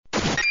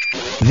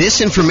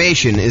This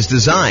information is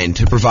designed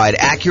to provide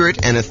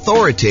accurate and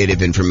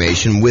authoritative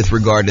information with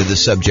regard to the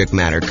subject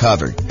matter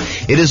covered.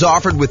 It is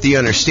offered with the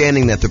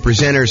understanding that the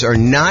presenters are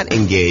not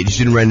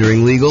engaged in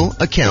rendering legal,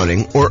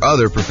 accounting, or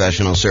other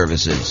professional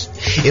services.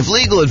 If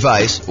legal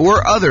advice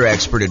or other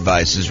expert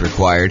advice is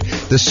required,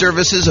 the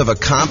services of a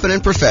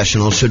competent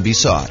professional should be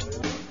sought.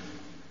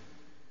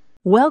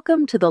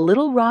 Welcome to the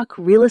Little Rock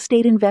Real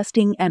Estate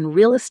Investing and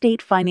Real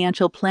Estate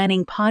Financial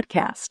Planning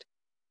Podcast.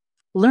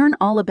 Learn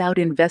all about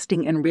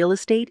investing in real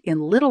estate in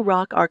Little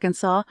Rock,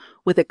 Arkansas,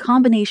 with a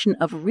combination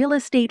of real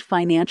estate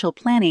financial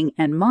planning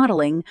and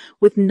modeling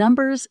with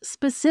numbers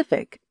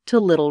specific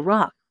to Little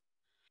Rock.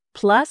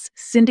 Plus,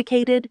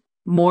 syndicated,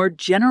 more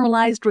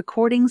generalized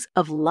recordings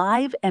of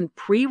live and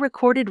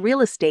pre-recorded real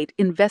estate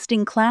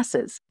investing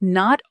classes,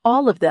 not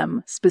all of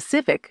them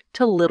specific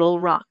to Little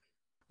Rock.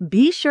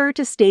 Be sure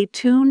to stay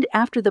tuned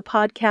after the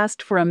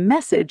podcast for a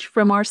message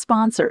from our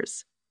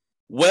sponsors.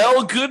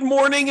 Well, good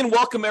morning and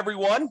welcome,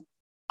 everyone.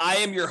 I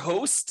am your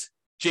host,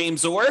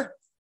 James Orr,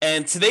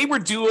 and today we're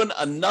doing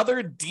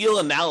another deal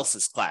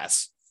analysis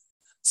class.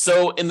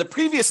 So in the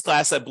previous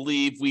class, I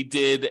believe we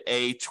did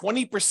a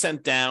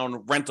 20%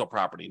 down rental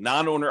property,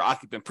 non-owner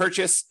occupant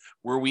purchase,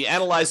 where we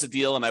analyzed the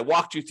deal, and I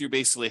walked you through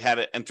basically how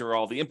to enter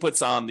all the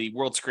inputs on the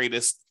world's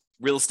greatest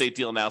real estate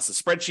deal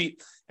analysis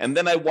spreadsheet. And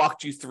then I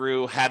walked you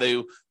through how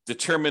to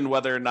determine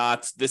whether or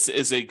not this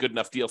is a good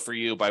enough deal for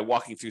you by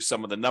walking through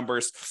some of the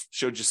numbers,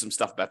 showed you some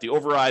stuff about the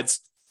overrides.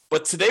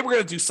 But today we're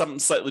going to do something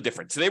slightly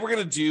different. Today we're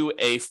going to do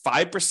a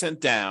 5%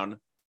 down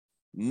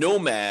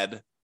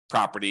Nomad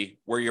property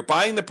where you're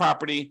buying the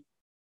property,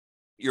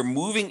 you're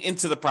moving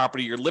into the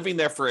property, you're living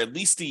there for at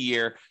least a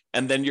year,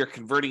 and then you're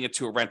converting it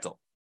to a rental.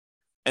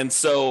 And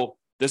so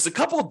there's a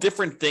couple of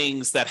different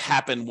things that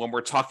happen when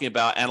we're talking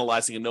about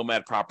analyzing a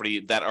Nomad property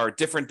that are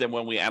different than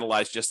when we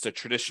analyze just a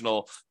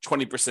traditional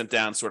 20%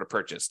 down sort of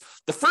purchase.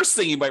 The first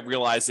thing you might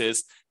realize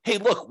is, hey,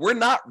 look, we're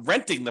not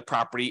renting the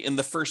property in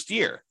the first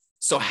year.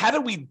 So how do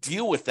we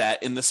deal with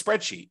that in the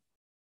spreadsheet?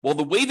 Well,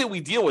 the way that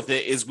we deal with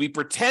it is we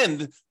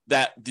pretend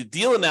that the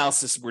deal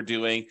analysis we're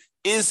doing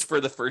is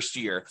for the first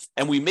year,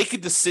 and we make a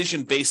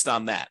decision based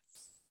on that.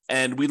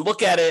 And we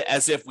look at it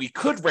as if we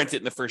could rent it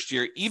in the first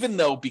year, even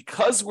though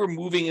because we're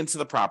moving into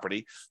the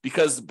property,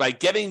 because by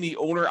getting the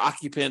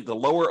owner-occupant, the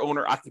lower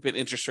owner-occupant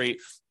interest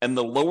rate, and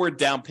the lower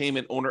down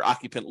payment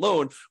owner-occupant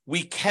loan,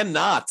 we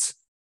cannot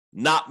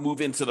not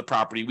move into the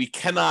property. We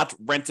cannot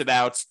rent it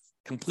out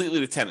completely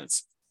to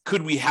tenants.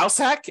 Could we house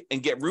hack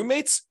and get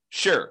roommates?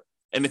 Sure.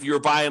 And if you were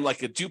buying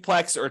like a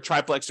duplex or a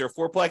triplex or a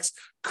fourplex,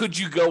 could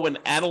you go and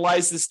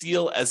analyze this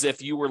deal as if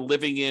you were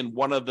living in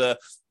one of the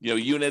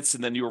units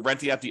and then you were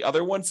renting out the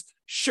other ones?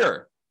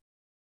 Sure.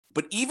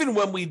 But even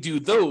when we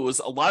do those,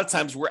 a lot of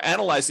times we're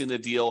analyzing the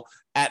deal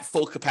at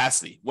full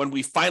capacity. When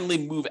we finally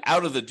move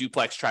out of the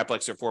duplex,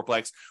 triplex, or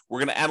fourplex, we're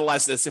going to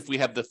analyze this if we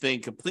have the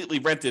thing completely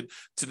rented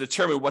to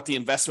determine what the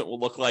investment will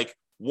look like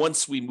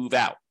once we move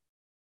out.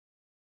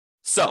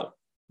 So,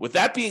 with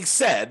that being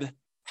said,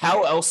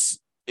 how else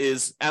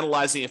is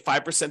analyzing a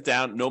 5%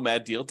 down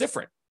Nomad deal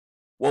different?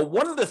 Well,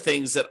 one of the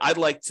things that I'd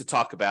like to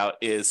talk about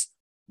is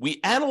we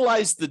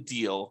analyze the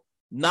deal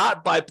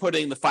not by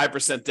putting the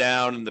 5%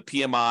 down and the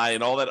PMI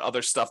and all that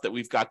other stuff that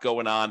we've got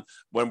going on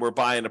when we're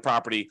buying a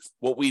property.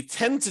 What we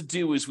tend to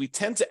do is we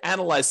tend to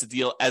analyze the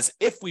deal as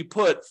if we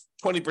put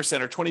 20%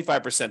 or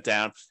 25%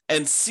 down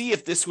and see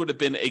if this would have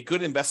been a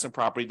good investment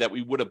property that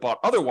we would have bought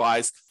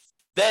otherwise.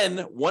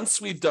 Then once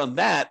we've done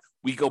that,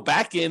 we go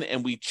back in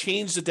and we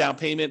change the down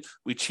payment,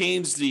 we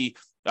change the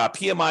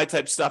PMI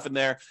type stuff in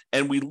there,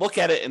 and we look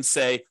at it and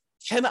say,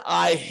 can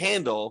I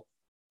handle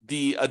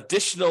the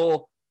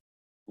additional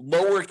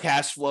lower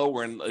cash flow,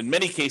 or in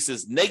many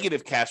cases,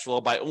 negative cash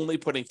flow by only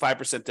putting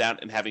 5% down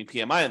and having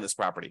PMI on this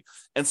property?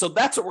 And so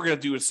that's what we're going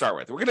to do to start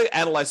with. We're going to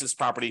analyze this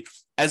property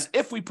as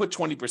if we put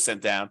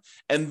 20% down,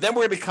 and then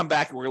we're going to come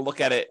back and we're going to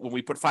look at it when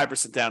we put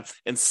 5% down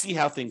and see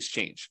how things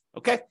change.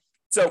 Okay?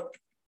 So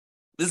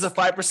this is a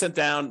 5%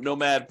 down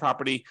Nomad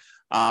property,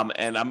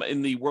 and I'm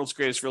in the world's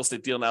greatest real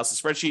estate deal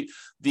analysis spreadsheet.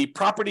 The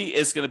property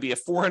is going to be a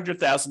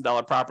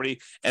 $400,000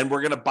 property, and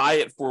we're going to buy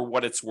it for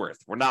what it's worth.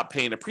 We're not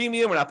paying a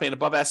premium. We're not paying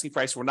above asking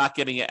price. We're not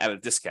getting it at a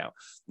discount.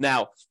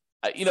 Now,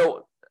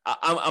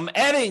 I'm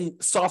adding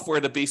software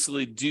to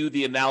basically do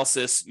the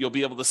analysis. You'll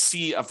be able to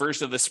see a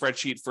version of the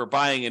spreadsheet for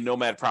buying a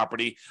Nomad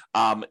property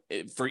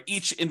for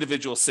each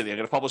individual city. I'm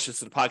going to publish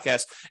this in the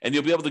podcast, and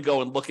you'll be able to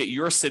go and look at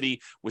your city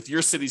with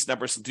your city's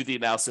numbers and do the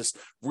analysis.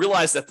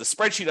 Realize that the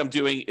spreadsheet I'm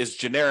doing is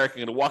generic. I'm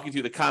going to walk you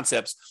through the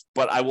concepts,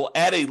 but I will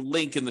add a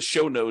link in the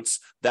show notes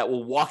that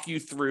will walk you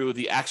through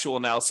the actual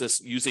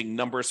analysis using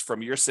numbers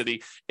from your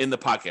city in the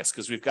podcast,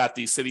 because we've got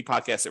these city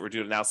podcasts that we're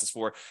doing analysis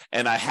for,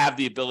 and I have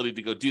the ability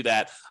to go do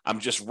that. I'm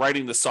just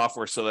writing the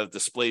software so that it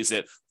displays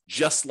it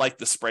just like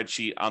the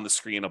spreadsheet on the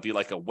screen. It'll be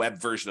like a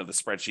web version of the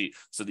spreadsheet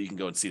so that you can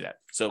go and see that.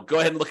 So go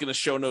ahead and look in the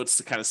show notes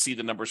to kind of see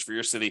the numbers for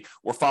your city,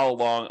 or follow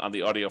along on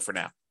the audio for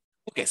now.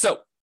 Okay, so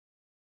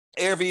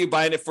ARV,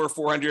 buying it for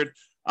 400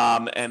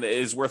 and it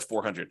is worth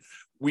 400.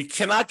 we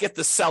cannot get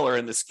the seller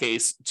in this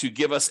case to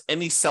give us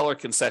any seller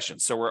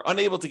concessions. So we're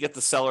unable to get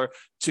the seller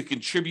to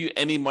contribute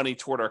any money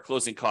toward our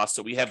closing costs.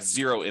 So we have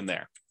zero in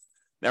there.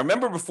 Now,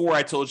 remember before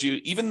I told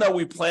you, even though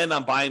we plan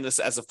on buying this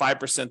as a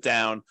 5%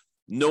 down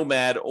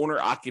Nomad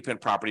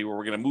owner-occupant property where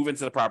we're going to move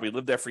into the property,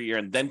 live there for a year,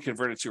 and then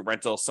convert it to a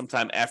rental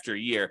sometime after a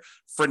year.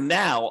 For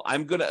now,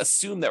 I'm going to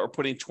assume that we're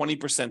putting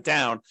 20%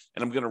 down,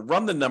 and I'm going to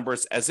run the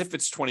numbers as if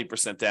it's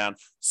 20% down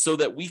so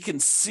that we can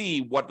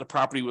see what the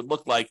property would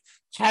look like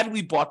had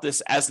we bought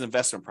this as an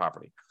investment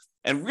property.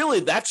 And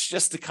really, that's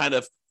just to kind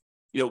of,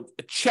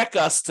 check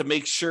us to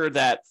make sure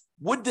that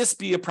would this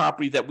be a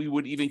property that we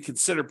would even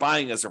consider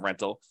buying as a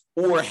rental,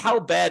 or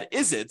how bad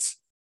is it?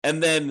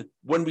 And then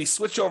when we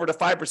switch over to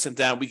 5%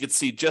 down, we could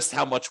see just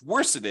how much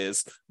worse it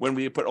is when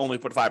we only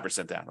put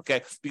 5% down,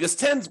 okay? Because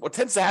what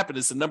tends to happen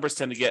is the numbers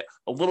tend to get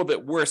a little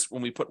bit worse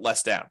when we put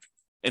less down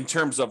in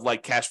terms of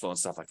like cash flow and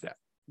stuff like that,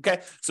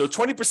 okay? So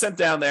 20%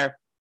 down there.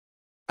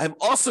 I'm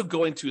also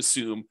going to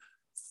assume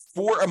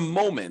for a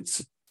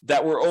moment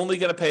that we're only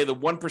going to pay the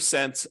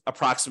 1%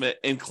 approximate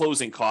in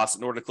closing costs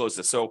in order to close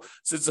this. So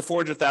since it's a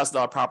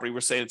 $400,000 property,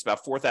 we're saying it's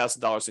about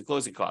 $4,000 in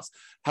closing costs.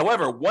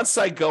 However, once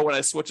I go and I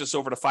switch this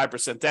over to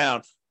 5%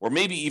 down, or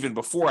maybe even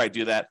before I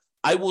do that,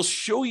 I will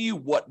show you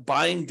what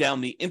buying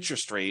down the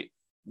interest rate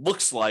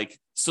looks like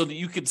so that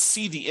you can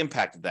see the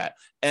impact of that.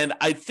 And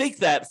I think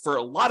that for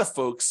a lot of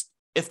folks,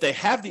 if they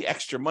have the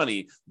extra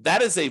money,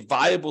 that is a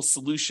viable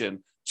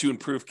solution to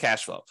improve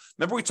cash flow.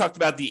 Remember, we talked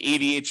about the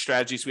 88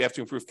 strategies we have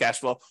to improve cash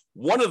flow.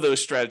 One of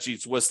those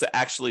strategies was to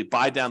actually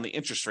buy down the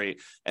interest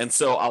rate. And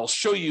so I'll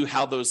show you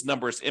how those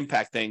numbers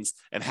impact things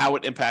and how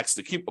it impacts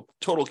the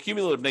total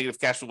cumulative negative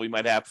cash flow we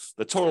might have,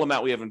 the total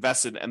amount we have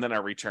invested, and then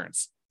our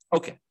returns.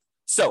 Okay,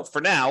 so for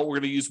now, we're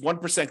going to use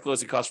 1%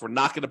 closing costs. We're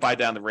not going to buy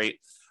down the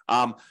rate.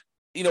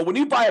 When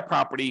you buy a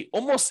property,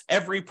 almost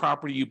every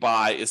property you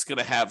buy is going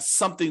to have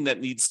something that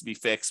needs to be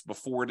fixed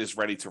before it is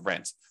ready to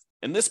rent.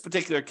 In this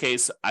particular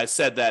case, I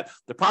said that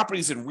the property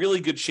is in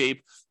really good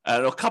shape.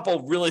 A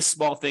couple really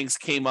small things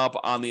came up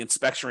on the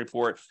inspection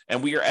report,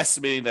 and we are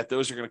estimating that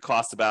those are going to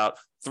cost about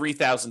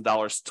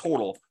 $3,000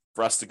 total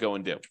for us to go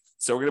and do.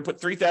 So we're going to put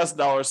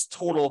 $3,000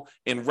 total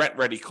in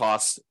rent-ready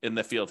costs in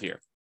the field here.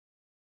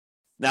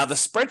 Now, the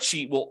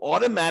spreadsheet will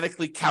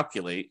automatically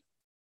calculate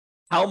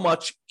how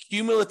much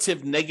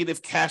cumulative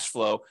negative cash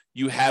flow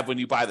you have when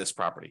you buy this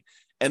property.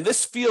 And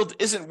this field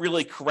isn't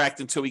really correct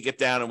until we get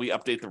down and we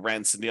update the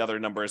rents and the other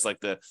numbers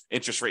like the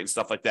interest rate and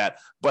stuff like that.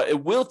 But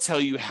it will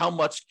tell you how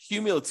much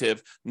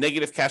cumulative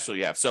negative cash flow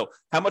you have. So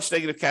how much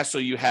negative cash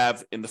flow you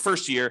have in the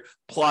first year,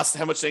 plus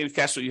how much negative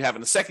cash flow you have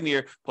in the second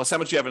year, plus how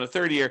much you have in the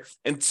third year,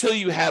 until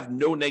you have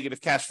no negative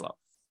cash flow.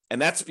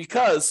 And that's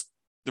because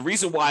the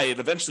reason why it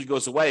eventually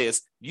goes away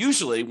is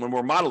usually when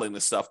we're modeling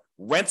this stuff,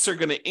 rents are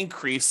going to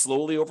increase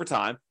slowly over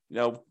time,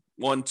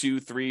 1, 2,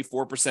 3,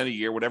 4% a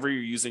year, whatever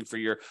you're using for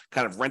your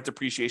kind of rent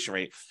depreciation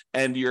rate.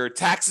 And your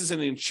taxes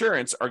and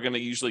insurance are going to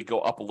usually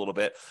go up a little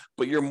bit,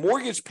 but your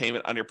mortgage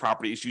payment on your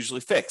property is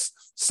usually fixed,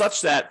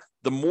 such that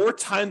the more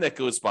time that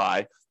goes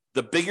by,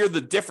 the bigger the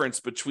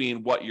difference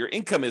between what your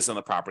income is on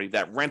the property,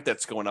 that rent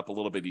that's going up a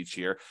little bit each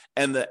year,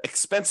 and the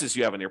expenses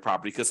you have on your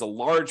property, because a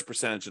large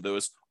percentage of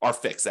those are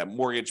fixed. That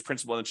mortgage,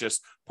 principal,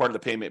 interest, part of the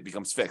payment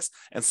becomes fixed.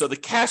 And so the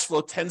cash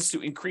flow tends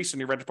to increase in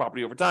your rental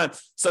property over time,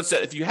 such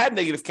that if you had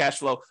negative cash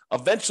flow,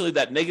 eventually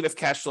that negative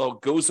cash flow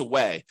goes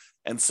away.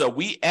 And so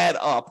we add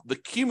up the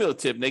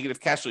cumulative negative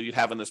cash flow you'd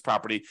have on this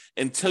property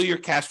until your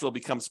cash flow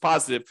becomes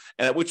positive,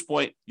 and at which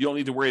point you don't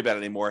need to worry about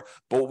it anymore.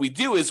 But what we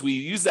do is we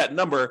use that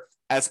number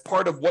as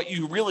part of what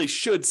you really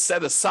should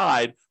set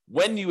aside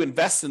when you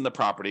invest in the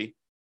property,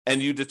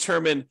 and you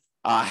determine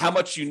how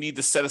much you need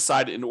to set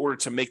aside in order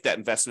to make that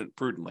investment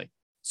prudently.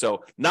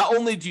 So not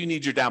only do you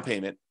need your down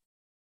payment,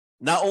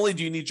 not only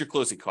do you need your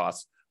closing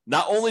costs,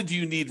 not only do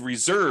you need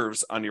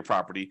reserves on your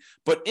property,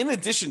 but in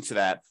addition to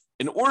that,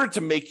 in order to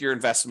make your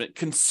investment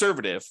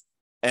conservative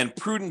and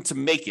prudent to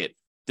make it,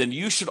 then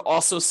you should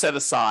also set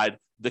aside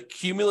the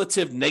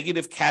cumulative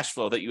negative cash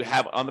flow that you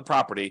have on the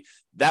property.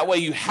 That way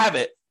you have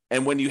it.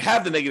 And when you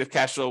have the negative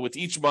cash flow with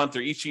each month or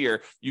each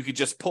year, you could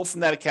just pull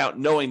from that account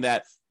knowing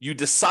that you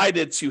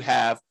decided to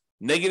have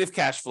negative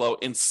cash flow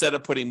instead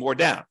of putting more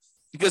down.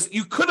 Because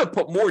you could have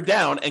put more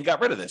down and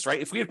got rid of this,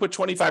 right? If we had put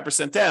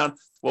 25% down,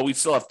 well, we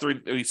still have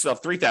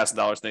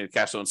 $3,000 negative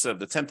cash flow instead of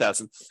the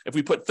 $10,000. If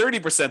we put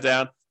 30%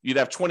 down, you'd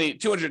have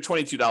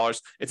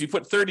 $222. If you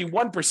put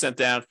 31%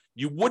 down,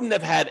 you wouldn't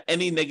have had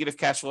any negative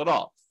cash flow at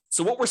all.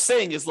 So what we're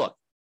saying is, look,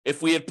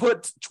 if we had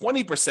put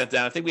 20%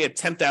 down, I think we had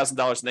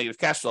 $10,000 negative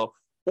cash flow,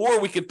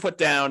 or we could put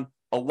down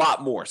a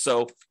lot more.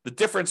 So the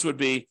difference would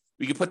be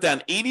we could put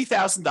down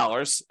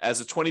 $80,000 as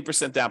a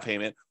 20% down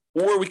payment,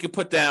 or we could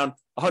put down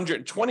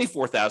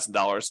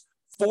 $124,000,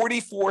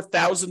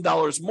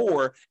 $44,000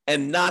 more,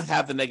 and not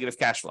have the negative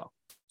cash flow.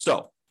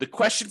 So the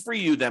question for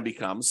you then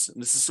becomes,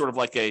 and this is sort of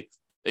like a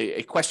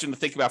question to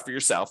think about for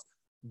yourself,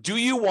 do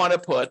you want to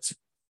put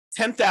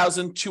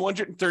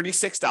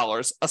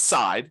 $10,236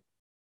 aside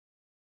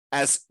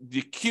as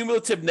the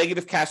cumulative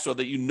negative cash flow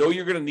that you know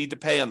you're going to need to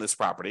pay on this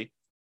property?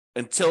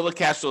 until the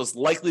cash flow is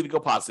likely to go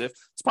positive.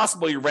 It's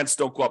possible your rents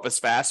don't go up as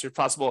fast. It's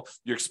possible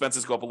your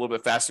expenses go up a little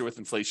bit faster with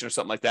inflation or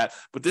something like that.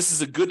 But this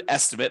is a good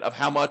estimate of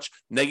how much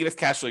negative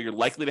cash flow you're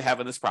likely to have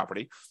in this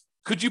property.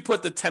 Could you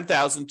put the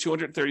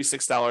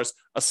 $10,236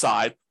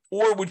 aside,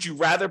 or would you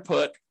rather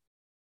put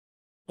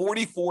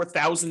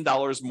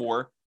 $44,000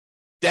 more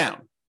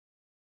down?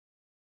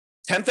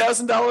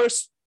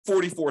 $10,000,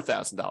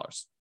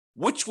 $44,000.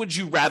 Which would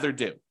you rather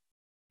do?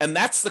 And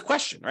that's the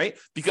question, right?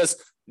 Because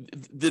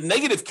the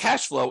negative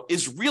cash flow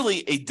is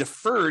really a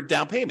deferred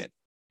down payment.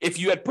 If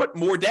you had put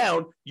more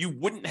down, you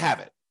wouldn't have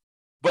it.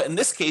 But in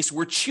this case,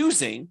 we're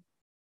choosing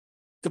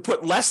to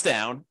put less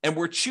down, and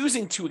we're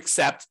choosing to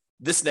accept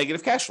this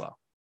negative cash flow.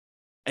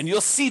 And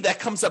you'll see that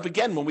comes up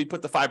again when we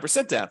put the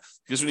 5% down,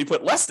 because when you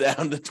put less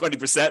down than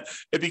 20%,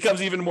 it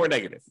becomes even more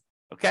negative.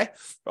 Okay.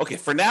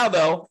 For now,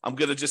 though, I'm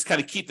going to just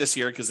kind of keep this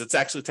here because it's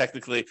actually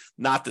technically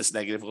not this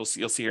negative.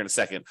 You'll see here in a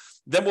second.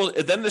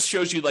 Then this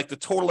shows you like the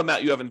total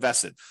amount you have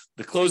invested,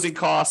 the closing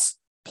costs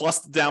plus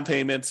the down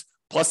payment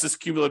plus this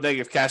cumulative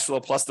negative cash flow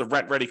plus the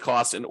rent ready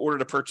costs in order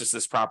to purchase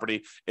this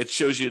property. It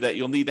shows you that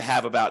you'll need to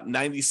have about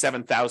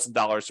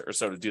 $97,000 or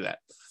so to do that.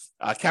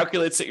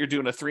 Calculates that you're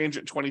doing a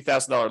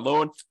 $320,000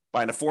 loan,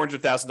 buying a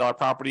 $400,000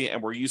 property,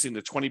 and we're using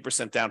the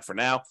 20% down for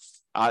now.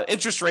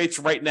 Interest rates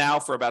right now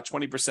for about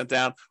 20%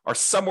 down are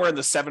somewhere in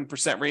the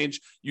 7% range.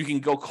 You can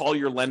go call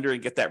your lender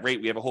and get that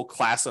rate. We have a whole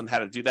class on how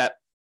to do that.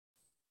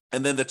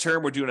 And then the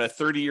term, we're doing a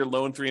 30-year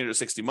loan,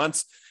 360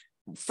 months.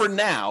 For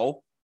now,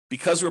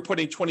 because we're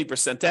putting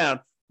 20% down,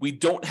 we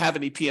don't have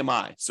any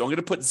PMI. So I'm going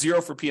to put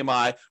 0 for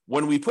PMI.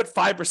 When we put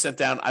 5%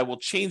 down, I will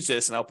change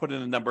this and I'll put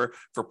in a number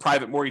for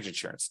private mortgage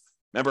insurance.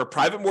 Remember,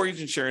 private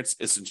mortgage insurance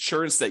is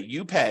insurance that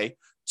you pay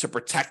to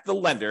protect the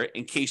lender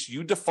in case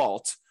you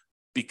default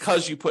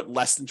because you put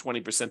less than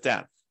 20%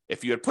 down.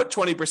 If you had put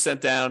 20%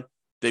 down,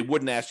 they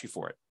wouldn't ask you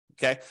for it,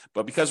 okay?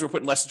 But because we're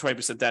putting less than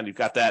 20% down, you've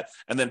got that.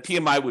 And then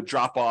PMI would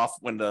drop off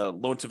when the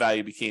loan to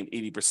value became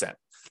 80%.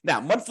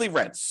 Now, monthly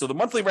rents. So the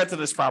monthly rent of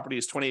this property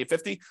is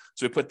 $2,850.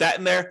 So we put that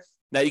in there.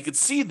 Now you can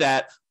see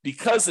that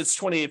because it's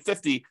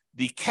 $2,850,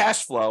 the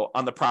cash flow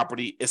on the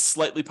property is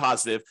slightly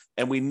positive,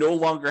 and we no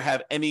longer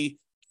have any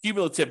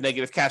cumulative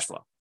negative cash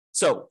flow.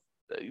 So,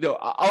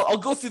 I'll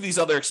go through these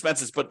other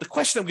expenses, but the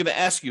question I'm going to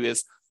ask you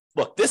is,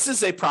 look, this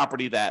is a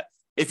property that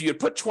if you had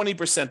put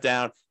 20%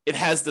 down, it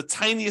has the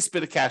tiniest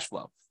bit of cash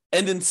flow.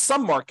 And in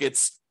some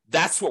markets,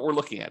 that's what we're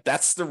looking at.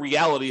 That's the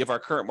reality of our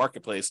current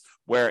marketplace,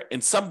 where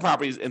in some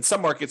properties, in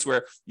some markets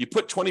where you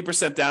put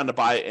 20% down to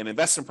buy an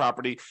investment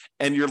property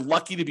and you're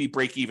lucky to be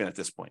break even at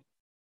this point,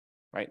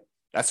 right?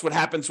 That's what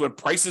happens when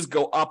prices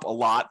go up a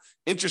lot,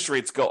 interest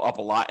rates go up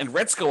a lot, and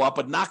rents go up,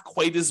 but not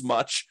quite as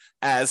much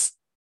as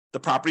the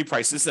property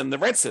prices and the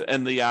rents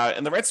and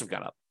the rents have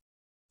gone up.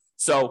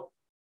 So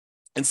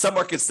in some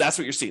markets, that's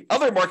what you're seeing.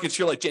 Other markets,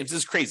 you're like, James, this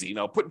is crazy.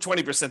 Putting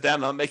 20%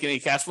 down, not making any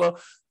cash flow.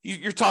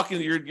 You're talking,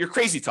 you're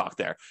crazy talk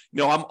there.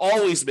 I'm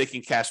always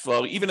making cash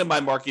flow, even in my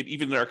market,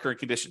 even in our current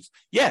conditions.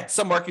 Yeah,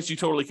 some markets you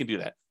totally can do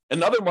that.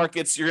 In other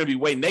markets, you're going to be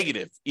way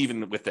negative,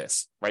 even with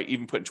this, right?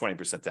 Even putting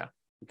 20% down.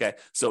 Okay,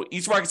 so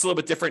each market's a little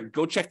bit different.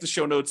 Go check the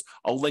show notes.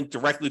 I'll link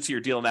directly to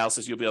your deal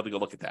analysis. You'll be able to go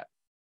look at that.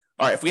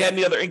 All right, if we had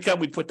any other income,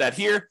 we'd put that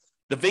here.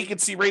 The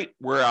vacancy rate,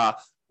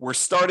 we're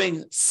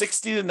starting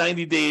 60 to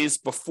 90 days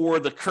before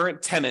the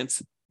current tenant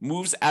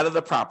moves out of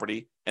the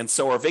property. And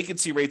so our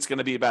vacancy rate is going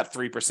to be about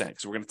 3%.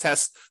 So we're going to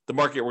test the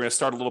market. We're going to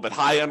start a little bit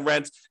high on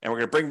rent, and we're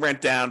going to bring rent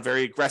down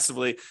very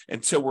aggressively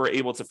until we're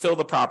able to fill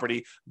the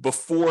property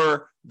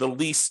before the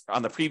lease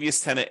on the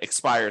previous tenant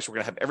expires. We're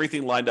going to have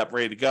everything lined up,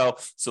 ready to go.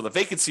 So the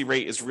vacancy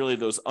rate is really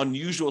those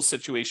unusual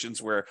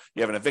situations where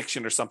you have an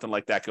eviction or something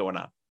like that going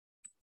on.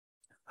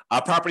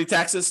 Property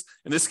taxes,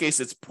 in this case,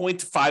 it's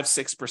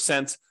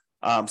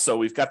 0.56%. So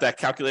we've got that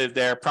calculated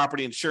there.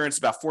 Property insurance,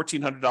 about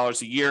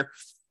 $1,400 a year.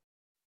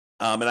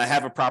 And I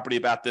have a property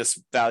about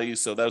this value,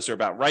 so those are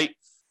about right.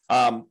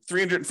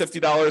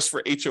 $350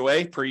 for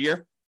HOA per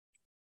year.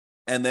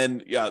 And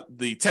then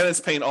the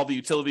tenant's paying all the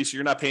utilities, so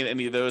you're not paying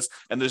any of those.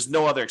 And there's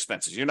no other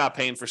expenses. You're not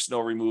paying for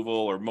snow removal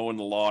or mowing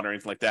the lawn or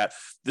anything like that.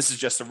 This is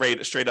just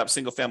a straight up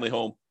single family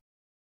home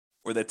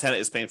where the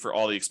tenant is paying for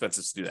all the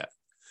expenses to do that.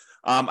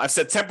 I've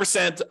said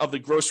 10% of the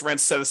gross rent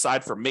set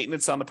aside for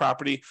maintenance on the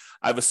property.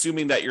 I'm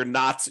assuming that you're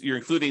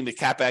including the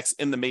CapEx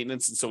in the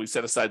maintenance. And so we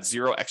set aside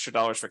 $0 extra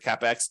for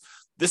CapEx.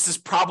 This is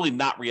probably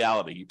not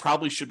reality. You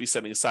probably should be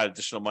setting aside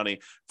additional money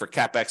for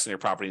CapEx in your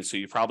property. And so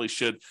you probably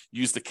should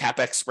use the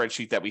CapEx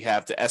spreadsheet that we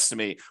have to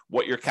estimate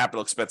what your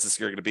capital expenses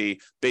are going to be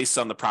based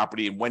on the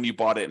property and when you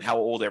bought it and how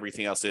old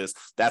everything else is.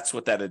 That's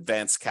what that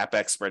advanced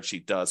CapEx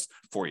spreadsheet does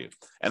for you.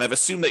 And I've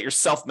assumed that you're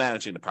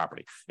self-managing the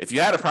property. If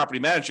you had a property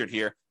manager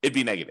here, it'd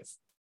be negative,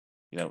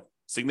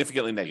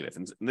 significantly negative.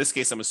 In this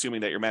case, I'm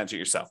assuming that you're managing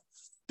it yourself.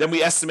 Then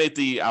we estimate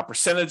the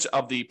percentage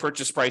of the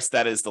purchase price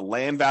that is the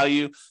land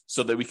value,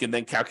 so that we can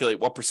then calculate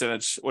what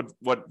percentage,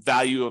 what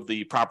value of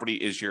the property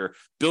is your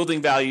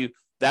building value.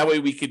 That way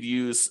we could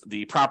use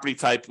the property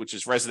type, which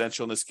is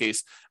residential in this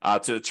case, to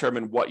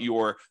determine what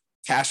your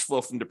cash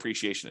flow from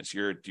depreciation is,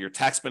 your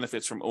tax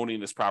benefits from owning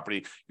this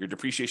property, your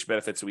depreciation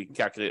benefits, so we can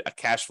calculate a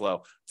cash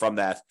flow from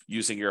that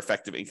using your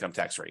effective income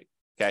tax rate.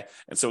 Okay.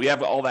 And so we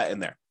have all that in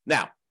there.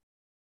 Now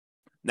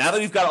that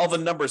we've got all the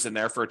numbers in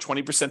there for a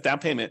 20% down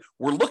payment,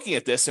 we're looking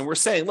at this and we're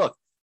saying, look,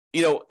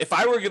 if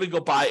I were going to go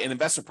buy an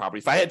investment property,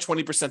 if I had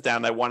 20% down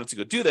and I wanted to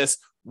go do this,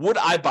 would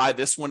I buy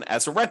this one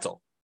as a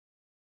rental?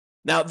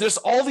 Now, there's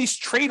all these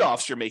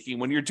trade-offs you're making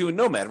when you're doing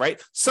Nomad,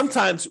 right?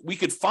 Sometimes we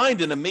could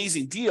find an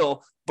amazing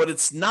deal, but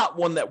it's not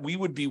one that we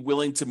would be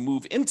willing to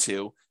move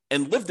into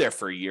and live there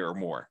for a year or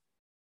more.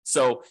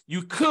 So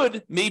you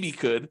maybe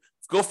could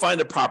go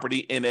find a property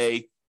in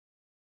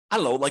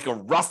like a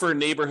rougher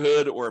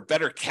neighborhood or a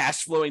better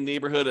cash flowing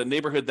neighborhood, a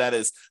neighborhood that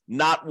is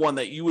not one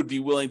that you would be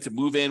willing to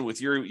move in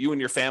with you and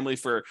your family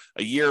for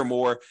a year or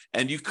more,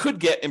 and you could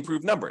get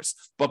improved numbers.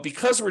 But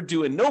because we're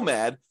doing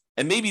Nomad,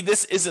 and maybe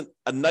this isn't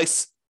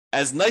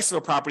as nice of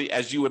a property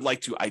as you would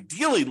like to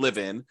ideally live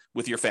in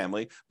with your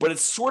family, but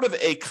it's sort of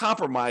a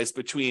compromise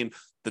between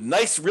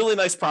the really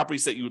nice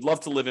properties that you would love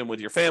to live in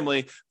with your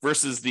family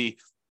versus the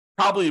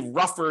probably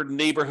rougher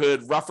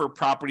neighborhood, rougher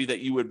property that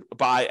you would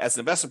buy as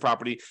an investment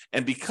property.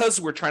 And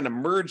because we're trying to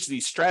merge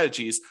these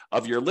strategies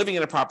of you're living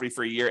in a property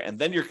for a year and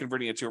then you're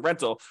converting it to a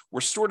rental,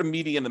 we're sort of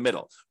meeting in the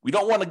middle. We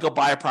don't want to go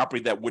buy a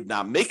property that would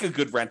not make a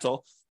good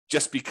rental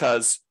just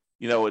because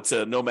it's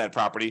a Nomad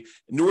property,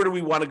 nor do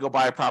we want to go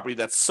buy a property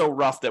that's so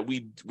rough that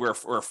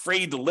we're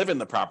afraid to live in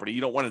the property.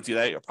 You don't want to do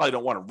that. You probably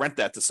don't want to rent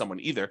that to someone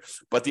either.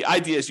 But the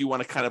idea is you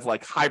want to kind of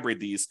like hybrid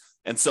these.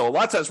 And so a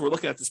lot of times we're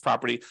looking at this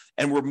property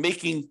and we're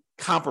making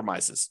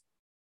compromises.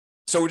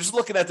 So we're just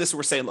looking at this and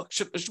we're saying, look,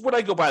 would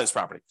I go buy this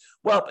property?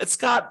 Well, it's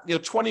got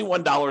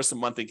 $21 a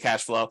month in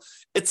cash flow.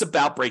 It's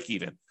about break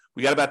even.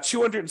 We got about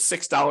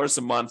 $206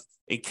 a month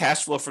in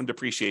cash flow from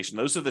depreciation.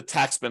 Those are the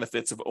tax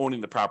benefits of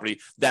owning the property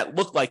that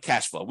look like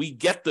cash flow. We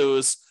get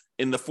those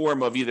in the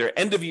form of either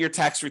end of year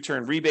tax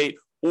return rebate,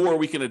 or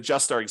we can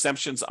adjust our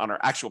exemptions on our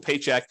actual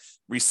paycheck,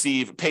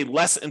 pay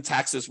less in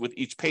taxes with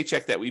each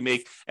paycheck that we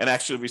make, and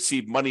actually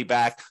receive money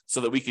back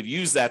so that we could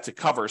use that to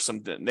cover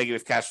some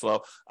negative cash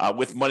flow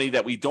with money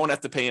that we don't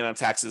have to pay in on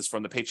taxes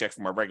from the paycheck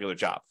from our regular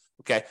job.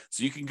 Okay,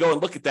 so you can go and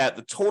look at that.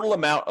 The total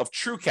amount of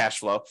true cash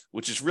flow,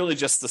 which is really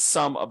just the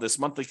sum of this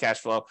monthly cash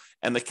flow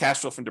and the cash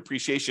flow from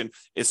depreciation,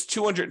 is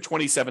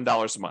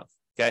 $227 a month.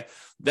 Okay,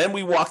 then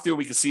we walk through,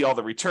 we can see all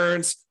the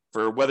returns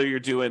for whether you're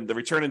doing the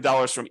return in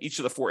dollars from each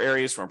of the four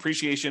areas, from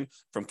appreciation,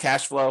 from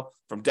cash flow,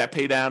 from debt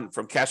pay down,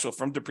 from cash flow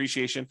from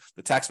depreciation,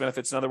 the tax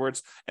benefits, in other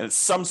words, and it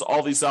sums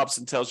all these up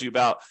and tells you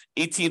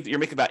you're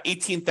making about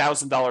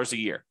 $18,000 a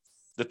year.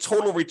 The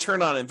total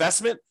return on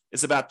investment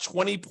is about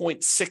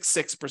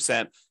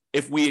 20.66%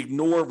 if we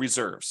ignore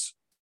reserves.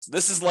 So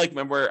this is like,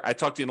 remember, I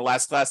talked to you in the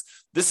last class,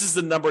 this is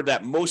the number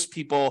that most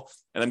people,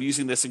 and I'm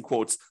using this in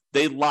quotes,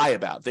 they lie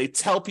about. They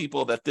tell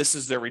people that this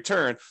is their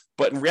return,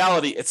 but in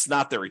reality, it's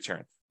not their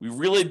return. We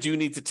really do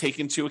need to take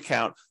into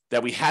account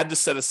that we had to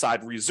set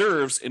aside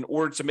reserves in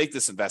order to make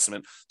this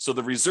investment. So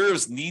the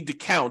reserves need to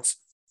count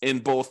in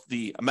both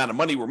the amount of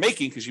money we're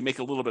making, because you make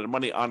a little bit of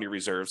money on your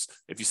reserves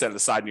if you set it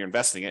aside and you're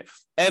investing it,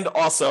 and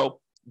also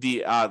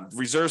the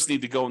reserves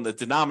need to go in the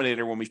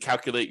denominator when we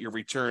calculate your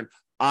return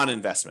on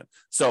investment.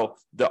 So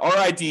the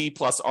RID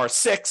plus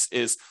R6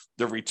 is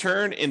the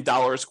return in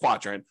dollars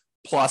quadrant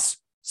plus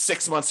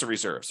 6 months of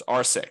reserves,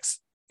 R6.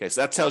 Okay,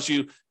 so that tells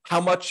you how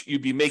much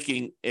you'd be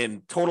making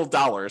in total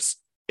dollars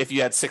if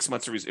you had 6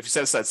 months of if you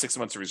set aside 6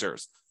 months of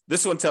reserves.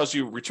 This one tells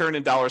you return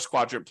in dollars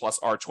quadrant plus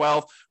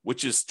R12,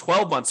 which is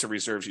 12 months of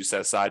reserves you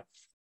set aside.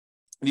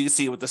 And you can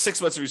see with the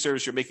 6 months of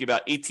reserves, you're making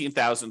about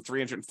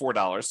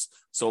 $18,304.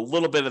 So a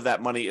little bit of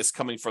that money is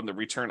coming from the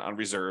return on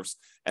reserves.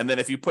 And then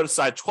if you put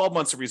aside 12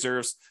 months of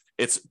reserves,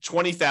 it's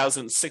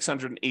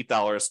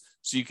 $20,608.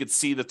 So you could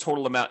see the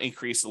total amount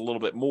increase a little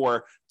bit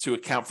more to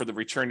account for the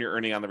return you're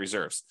earning on the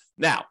reserves.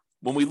 Now,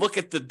 when we look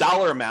at the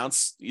dollar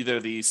amounts, either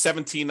the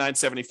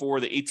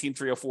 $17,974, the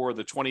 $18,304, or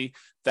the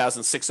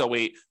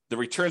 $20,608, the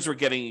returns we're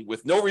getting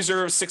with no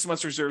reserves, 6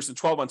 months reserves, and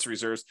 12 months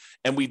reserves,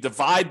 and we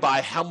divide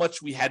by how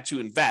much we had to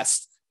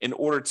invest in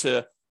order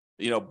to,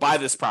 buy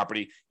this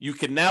property, you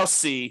can now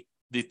see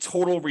the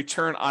total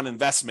return on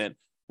investment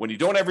when you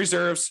don't have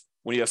reserves,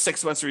 when you have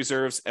 6 months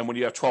reserves, and when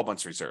you have 12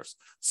 months reserves.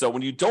 So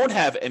when you don't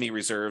have any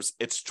reserves,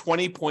 it's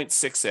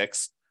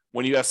 20.66.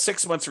 When you have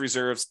 6 months of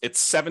reserves,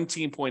 it's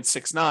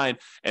 17.69.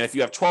 And if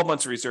you have 12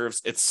 months of reserves,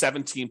 it's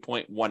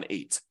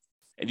 17.18.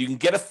 And you can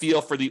get a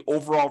feel for the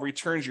overall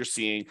returns you're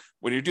seeing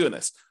when you're doing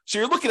this. So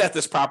you're looking at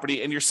this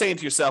property and you're saying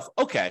to yourself,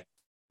 okay,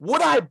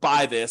 would I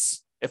buy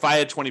this if I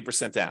had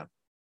 20% down?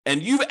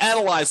 And you've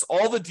analyzed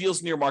all the deals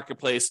in your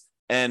marketplace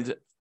and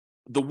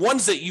the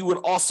ones that you would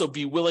also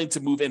be willing to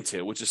move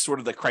into, which is sort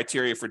of the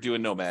criteria for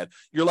doing Nomad.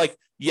 You're like,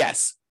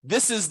 yes,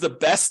 this is the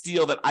best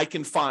deal that I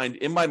can find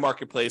in my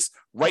marketplace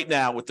right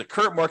now with the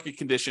current market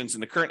conditions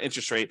and the current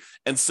interest rate.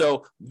 And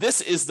so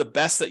this is the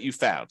best that you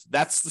found.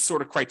 That's the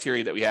sort of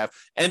criteria that we have,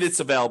 and it's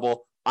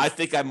available. I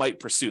think I might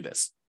pursue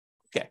this.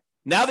 Okay.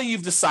 Now that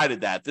you've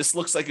decided that this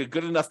looks like a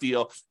good enough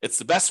deal, it's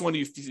the best one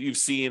you've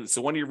seen, it's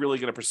the one you're really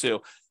going to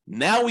pursue.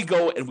 Now we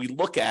go and we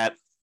look at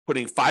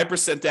putting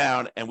 5%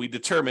 down, and we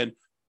determine,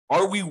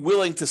 are we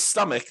willing to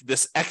stomach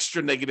this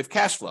extra negative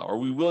cash flow? Are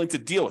we willing to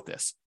deal with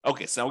this?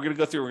 Okay, so now we're going to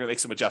go through, we're going to make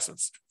some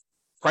adjustments.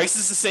 Price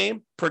is the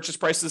same, purchase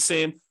price is the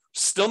same,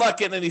 still not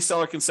getting any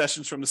seller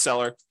concessions from the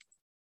seller.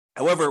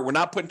 However, we're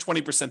not putting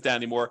 20% down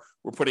anymore,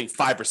 we're putting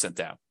 5%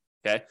 down,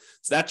 okay?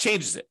 So that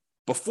changes it.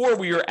 Before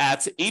we were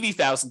at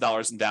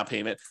 $80,000 in down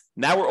payment,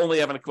 now we're only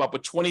having to come up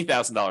with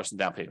 $20,000 in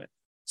down payment.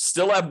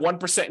 Still have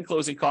 1% in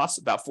closing costs,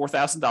 about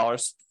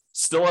 $4,000.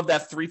 Still have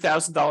that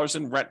 $3,000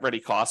 in rent ready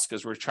costs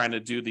because we're trying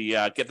to do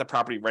the get the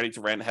property ready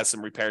to rent, has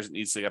some repairs that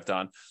needs to get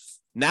done.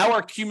 Now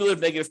our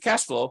cumulative negative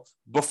cash flow,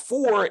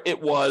 before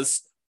it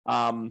was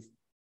I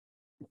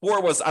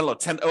don't know,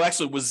 10. Oh,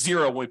 actually, it was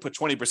zero when we put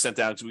 20%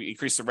 down because we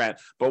increased the rent.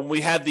 But when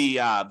we had the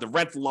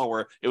rent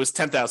lower, it was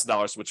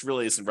 $10,000, which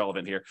really isn't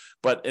relevant here.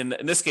 But in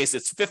this case,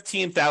 it's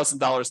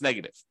 $15,000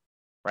 negative,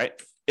 right?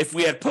 If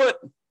we had put,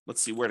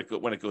 let's see when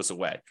it goes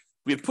away.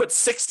 We had put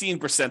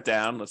 16%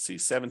 down. Let's see,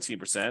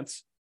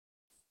 17%,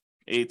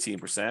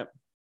 18%,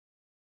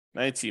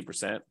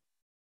 19%.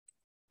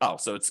 Oh,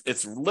 so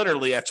it's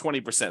literally at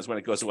 20% is when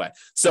it goes away.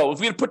 So if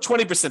we had put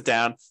 20%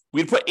 down,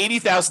 we'd put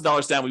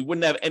 $80,000 down, we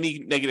wouldn't have any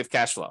negative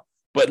cash flow.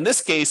 But in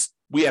this case,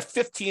 we have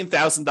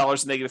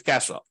 $15,000 negative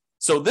cash flow.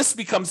 So this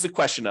becomes the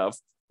question of,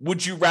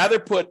 would you rather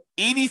put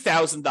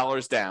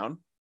 $80,000 down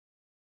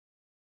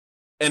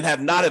and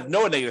have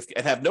no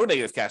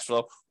negative cash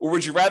flow, or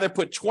would you rather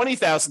put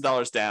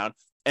 $20,000 down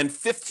and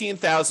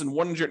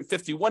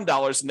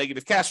 $15,151 in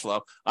negative cash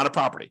flow on a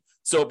property?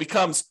 So it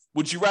becomes,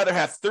 would you rather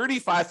have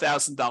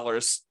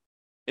 $35,000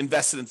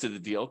 invested into the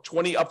deal,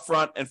 20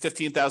 upfront and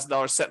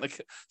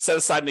 $15,000 set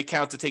aside in an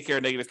account to take care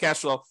of negative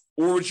cash flow,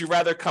 or would you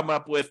rather come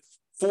up with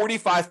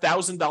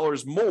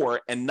 $45,000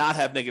 more and not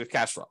have negative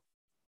cash flow?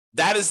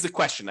 That is the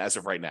question as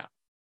of right now.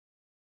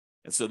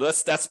 And so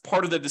that's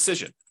part of the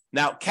decision.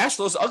 Now, cash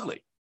flow is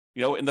ugly.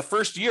 In the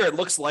first year, it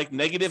looks like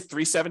negative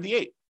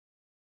 $378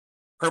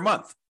 per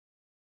month.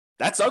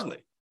 That's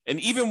ugly. And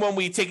even when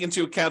we take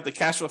into account the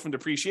cash flow from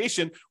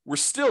depreciation, we're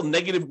still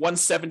negative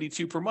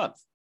 $172 per month.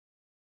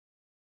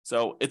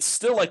 So it's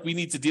still like we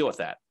need to deal with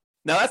that.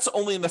 Now, that's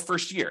only in the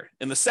first year.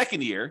 In the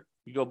second year,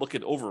 you go look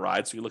at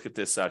overrides. So you look at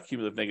this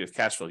cumulative negative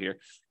cash flow here.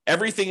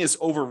 Everything is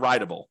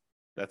overridable.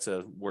 That's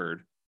a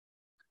word.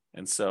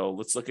 And so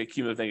let's look at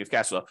cumulative negative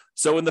cash flow.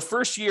 So in the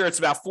first year, it's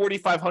about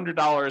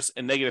 $4,500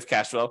 in negative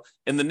cash flow.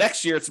 In the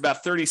next year, it's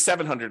about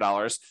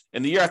 $3,700.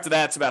 In the year after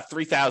that, it's about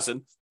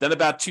 $3,000. Then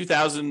about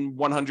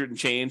 $2,100 and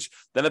change.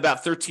 Then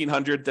about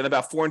 $1,300. Then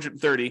about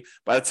 $430.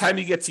 By the time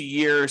you get to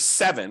year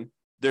 7,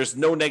 there's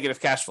no negative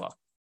cash flow.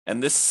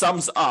 And this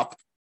sums up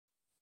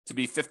to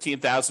be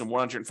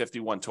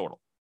 $15,151 total.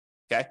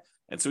 Okay.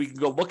 And so we can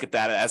go look at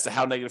that as to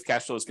how negative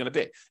cash flow is going to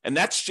be. And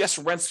that's just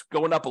rents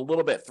going up a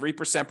little bit,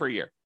 3% per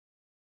year.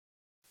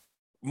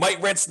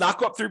 Might rents not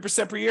go up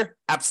 3% per year?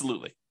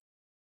 Absolutely.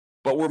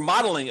 But we're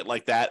modeling it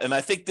like that. And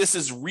I think this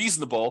is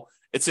reasonable.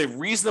 It's a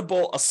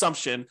reasonable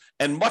assumption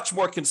and much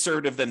more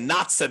conservative than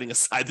not setting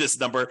aside this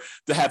number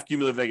to have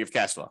cumulative negative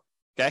cash flow.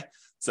 Okay.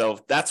 So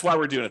that's why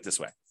we're doing it this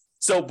way.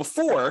 So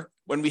before,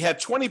 when we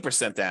had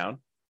 20% down,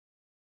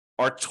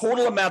 our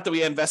total amount that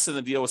we had invested in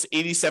the deal was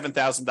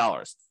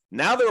 $87,000.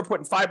 Now that we're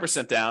putting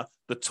 5% down,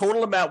 the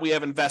total amount we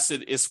have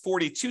invested is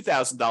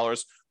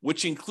 $42,000,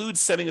 which includes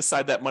setting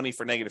aside that money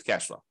for negative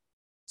cash flow.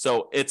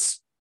 So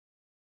it's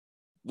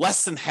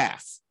less than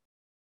half,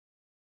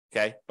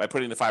 okay, by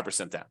putting the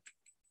 5% down,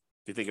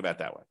 if you think about it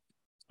that way.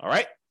 All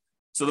right.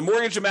 So the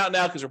mortgage amount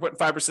now, because we're putting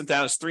 5%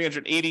 down, is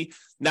 $380.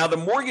 Now the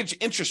mortgage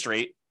interest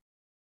rate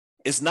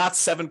is not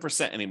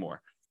 7%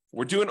 anymore.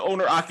 We're doing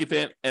owner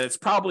occupant, and it's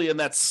probably in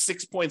that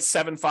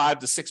 6.75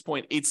 to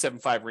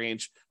 6.875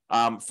 range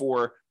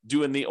for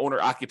doing the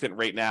owner occupant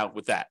rate now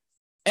with that.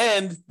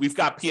 And we've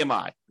got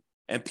PMI.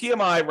 And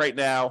PMI right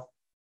now,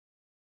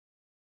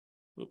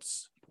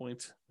 0.38.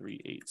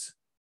 0.038.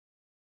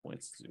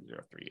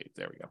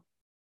 There we go.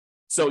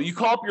 So you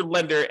call up your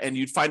lender and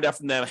you'd find out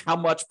from them how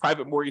much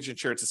private mortgage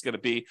insurance is going to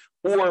be.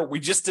 Or we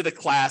just did a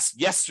class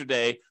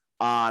yesterday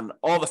on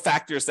all the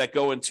factors that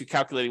go into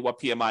calculating what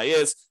PMI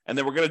is. And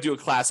then we're going to do a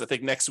class, I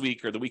think next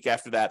week or the week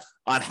after that,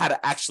 on how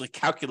to actually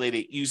calculate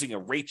it using a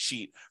rate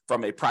sheet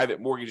from a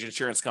private mortgage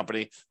insurance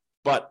company.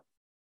 But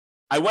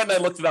I went and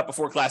I looked it up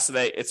before class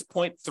today. It's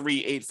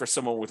 0.38 for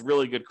someone with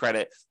really good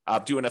credit,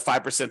 doing a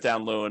 5%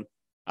 down loan,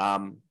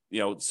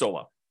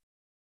 solo.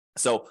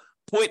 So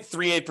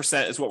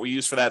 0.38% is what we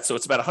use for that. So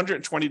it's about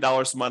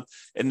 $120 a month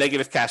in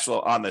negative cash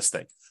flow on this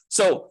thing.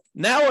 So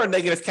now our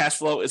negative cash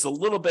flow is a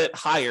little bit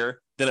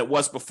higher than it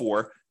was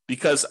before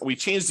because we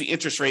changed the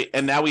interest rate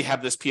and now we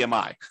have this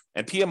PMI.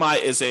 And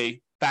PMI is a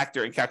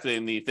factor in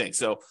calculating the thing.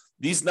 So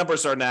these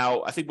numbers are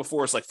now, I think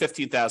before it's like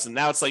 $15,000.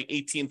 Now it's like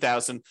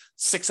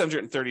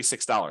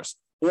 $18,636.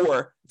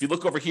 Or if you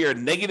look over here,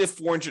 negative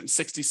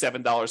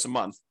 $467 a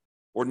month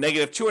or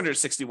negative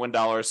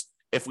 $261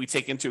 if we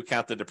take into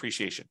account the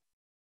depreciation,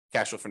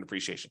 cash flow from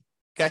depreciation.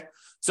 Okay.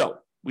 So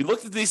we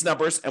looked at these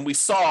numbers and we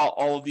saw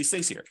all of these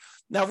things here.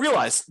 Now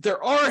realize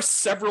there are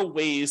several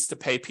ways to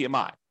pay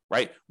PMI,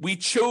 right? We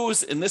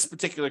chose in this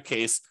particular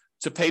case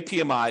to pay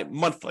PMI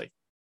monthly.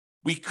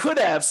 We could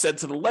have said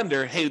to the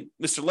lender, hey,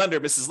 Mr. Lender,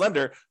 Mrs.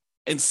 Lender,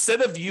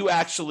 instead of you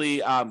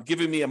actually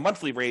giving me a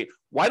monthly rate,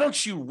 why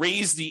don't you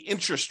raise the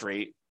interest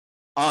rate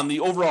on the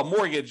overall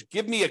mortgage?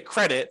 Give me a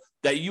credit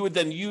that you would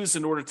then use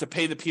in order to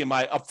pay the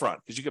PMI upfront,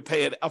 because you could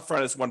pay it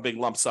upfront as one big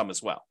lump sum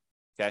as well.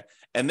 Okay.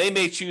 And they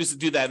may choose to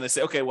do that. And they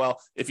say, okay,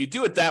 well, if you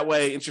do it that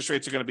way, interest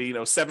rates are going to be,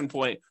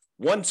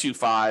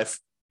 7.125,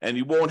 and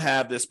you won't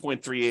have this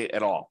 0.38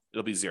 at all.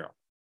 It'll be zero.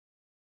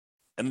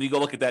 And then you go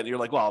look at that and you're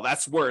like, well,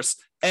 that's worse.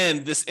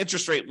 And this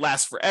interest rate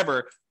lasts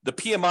forever. The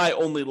PMI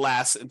only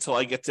lasts until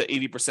I get to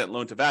 80%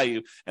 loan to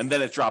value, and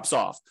then it drops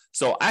off.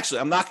 So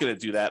actually, I'm not going to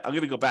do that. I'm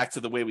going to go back to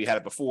the way we had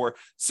it before,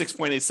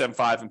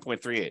 6.875 and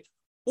 0.38.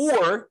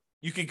 Or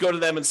you could go to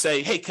them and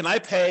say, hey, can I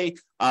pay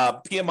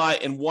PMI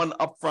in one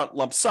upfront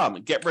lump sum?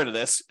 Get rid of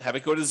this, have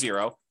it go to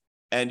zero,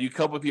 and you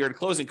come up here in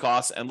closing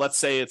costs, and let's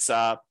say it's,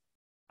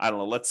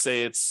 let's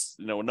say it's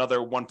another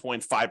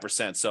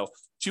 1.5%. So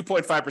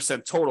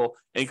 2.5% total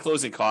in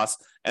closing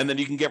costs, and then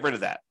you can get rid of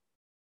that.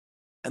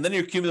 And then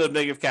your cumulative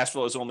negative cash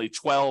flow is only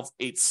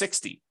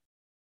 12,860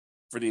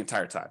 for the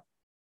entire time.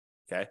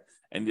 Okay.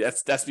 And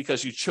that's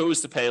because you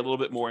chose to pay a little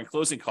bit more in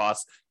closing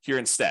costs here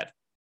instead.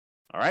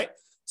 All right.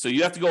 So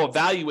you have to go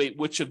evaluate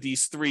which of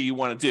these three you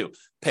want to do.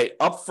 Pay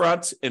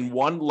upfront in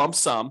one lump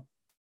sum,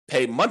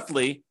 pay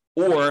monthly,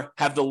 or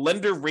have the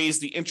lender raise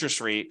the interest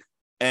rate,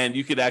 and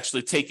you could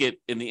actually take it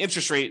in the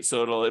interest rate,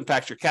 so it'll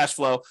impact your cash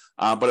flow,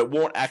 but it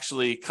won't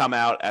actually come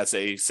out as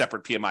a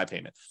separate PMI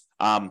payment.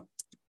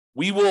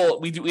 We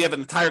have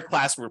an entire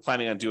class we're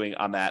planning on doing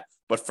on that,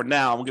 but for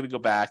now, I'm going to go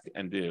back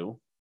and do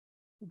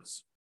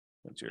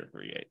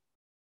 1038.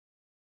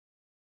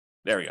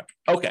 There we go.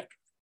 Okay.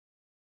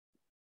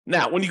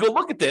 Now, when you go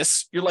look at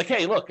this, you're like,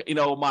 hey, look,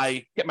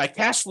 my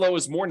cash flow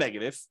is more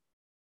negative.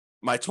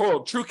 My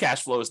total true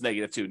cash flow is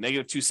negative too,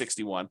 negative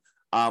 261.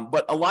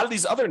 But a lot of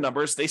these other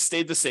numbers, they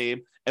stayed the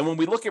same. And when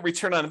we look at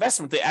return on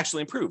investment, they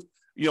actually improved.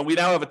 We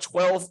now have a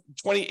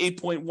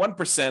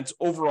 28.1%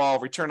 overall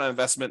return on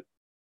investment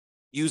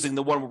using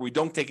the one where we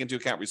don't take into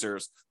account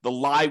reserves, the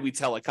lie we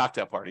tell at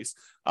cocktail parties.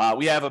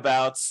 We have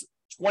about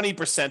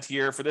 20%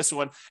 here for this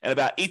one and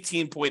about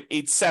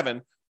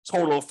 18.87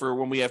 total for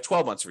when we have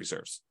 12 months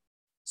reserves.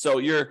 So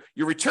your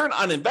return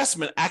on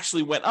investment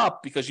actually went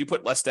up because you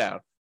put less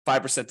down,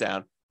 5%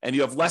 down, and you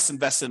have less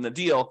invested in the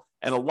deal.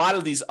 And a lot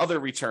of these other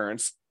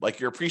returns, like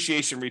your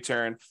appreciation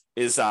return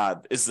is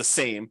the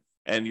same,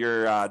 and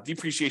your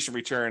depreciation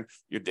return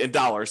in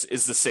dollars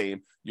is the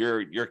same.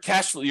 Your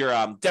cash flow, your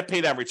debt pay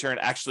down return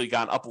actually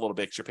gone up a little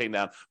bit because you're paying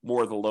down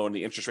more of the loan.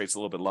 The interest rate's a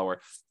little bit lower,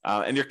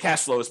 and your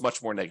cash flow is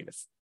much more negative.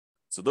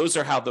 So those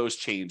are how those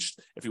changed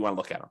if you want to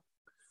look at them.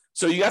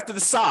 So you have to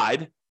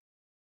decide,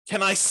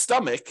 can I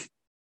stomach,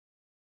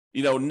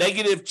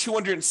 negative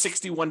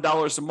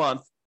 $261 a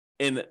month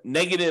in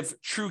negative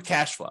true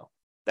cash flow?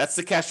 That's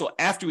the cash flow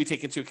after we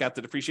take into account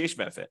the depreciation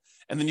benefit.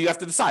 And then you have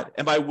to decide,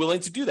 am I willing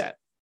to do that?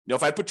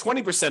 If I put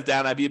 20%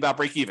 down, I'd be about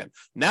break even.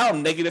 Now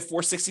I'm negative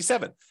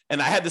 467.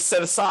 And I had to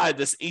set aside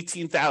this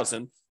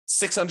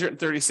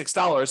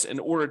 $18,636 in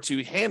order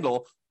to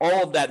handle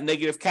all of that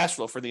negative cash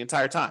flow for the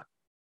entire time.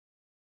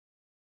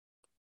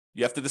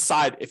 You have to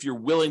decide if you're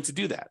willing to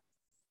do that.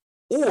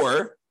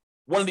 Or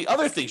one of the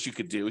other things you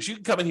could do is you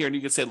can come in here and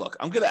you can say, look,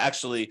 I'm going to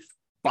actually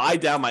buy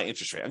down my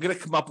interest rate. I'm going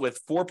to come up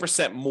with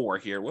 4% more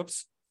here.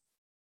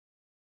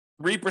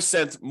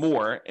 3%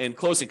 more in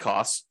closing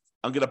costs.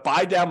 I'm going to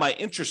buy down my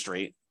interest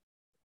rate.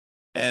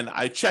 And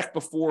I checked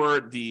before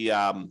the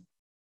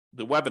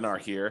webinar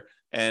here,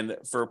 and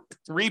for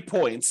 3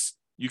 points,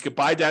 you could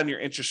buy down your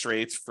interest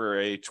rates for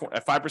a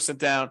 5%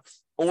 down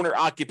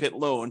owner-occupant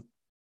loan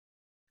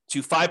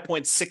to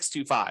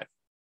 5.625.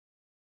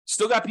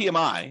 Still got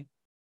PMI,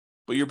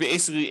 but you're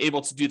basically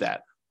able to do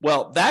that.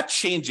 Well, that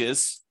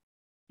changes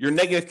your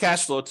negative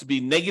cash flow to be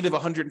negative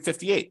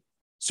 158.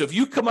 So if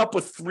you come up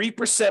with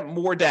 3%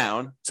 more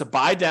down to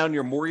buy down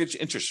your mortgage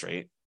interest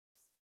rate,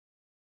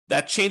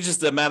 that changes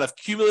the amount of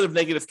cumulative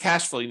negative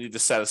cash flow you need to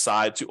set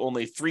aside to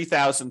only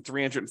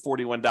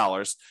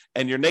 $3,341.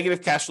 And your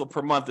negative cash flow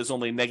per month is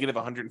only negative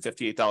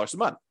 $158 a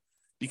month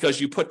because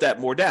you put that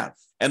more down.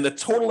 And the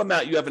total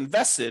amount you have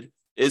invested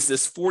is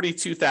this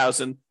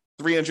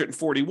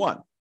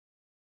 $42,341.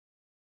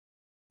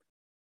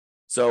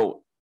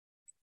 So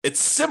it's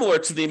similar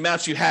to the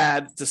amounts you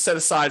had to set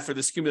aside for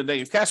this cumulative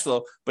negative cash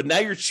flow, but now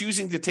you're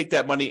choosing to take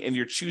that money and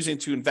you're choosing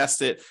to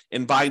invest it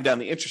in buying down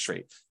the interest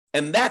rate.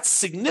 And that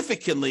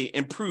significantly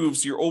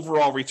improves your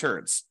overall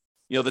returns.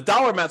 The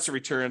dollar amounts of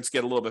returns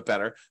get a little bit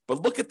better,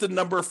 but look at the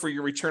number for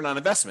your return on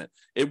investment.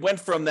 It went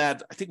from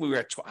that, I think we were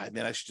at, I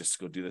should just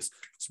go do this.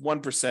 It's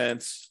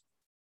 1%,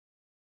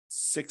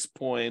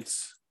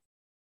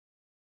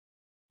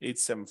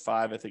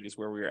 6.875, I think is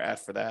where we were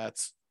at for that.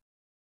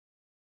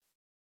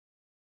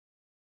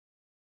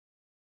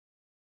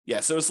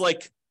 Yeah, so it's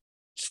like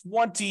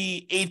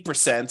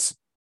 28%.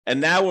 And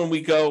now when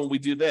we go and we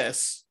do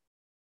this,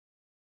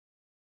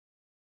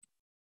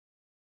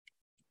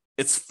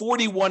 it's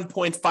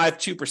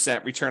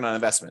 41.52% return on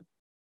investment.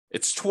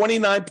 It's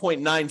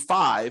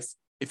 29.95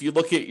 if you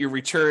look at your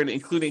return,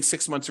 including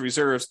 6 months of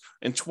reserves,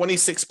 and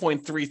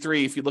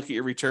 26.33 if you look at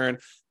your return,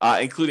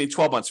 including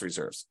 12 months of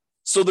reserves.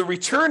 So the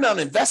return on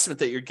investment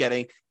that you're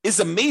getting is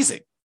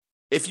amazing.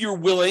 If you're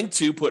willing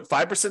to put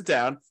 5%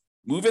 down,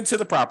 move into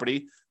the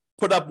property,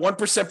 put up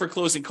 1% for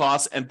closing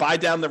costs, and buy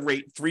down the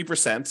rate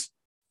 3%,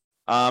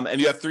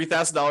 and you have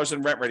 $3,000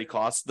 in rent-ready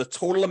costs, the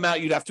total amount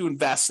you'd have to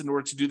invest in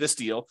order to do this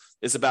deal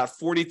is about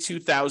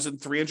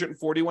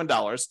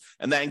 $42,341,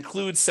 and that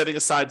includes setting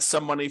aside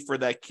some money for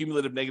that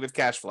cumulative negative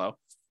cash flow.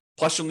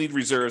 Plus, you'll need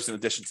reserves in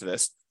addition to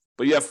this.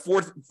 But you have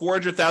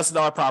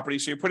 $400,000 property,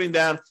 so you're putting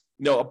down,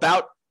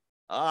 about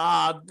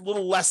a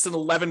little less than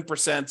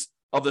 11%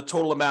 of the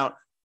total amount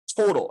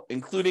total,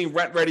 including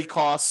rent-ready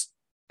costs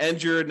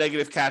and your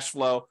negative cash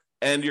flow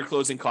and your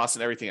closing costs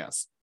and everything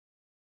else.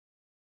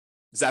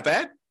 Is that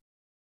bad?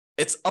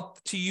 It's up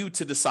to you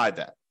to decide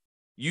that.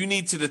 You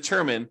need to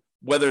determine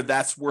whether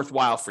that's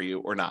worthwhile for you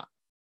or not.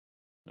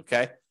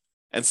 Okay?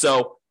 And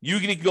so you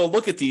need to go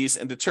look at these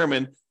and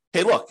determine,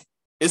 hey, look,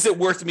 is it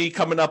worth me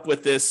coming up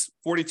with this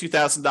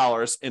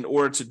 $42,000 in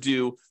order to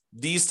do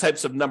these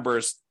types of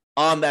numbers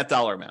on that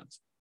dollar amount?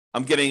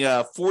 I'm getting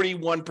a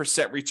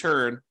 41%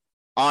 return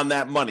on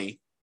that money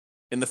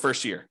in the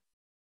first year.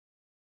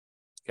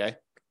 Okay?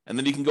 And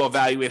then you can go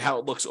evaluate how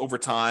it looks over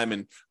time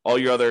and all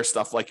your other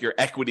stuff like your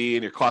equity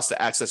and your cost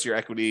to access your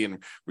equity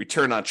and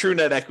return on true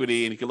net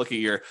equity. And you can look at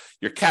your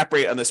cap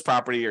rate on this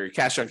property or your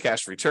cash on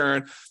cash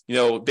return.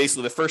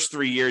 Basically the first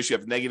 3 years you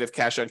have negative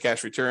cash on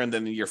cash return.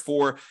 Then in year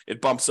 4,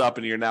 it bumps up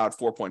and you're now at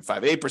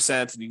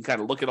 4.58%. And you can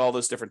kind of look at all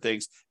those different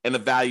things and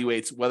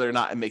evaluate whether or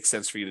not it makes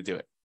sense for you to do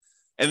it.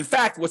 And in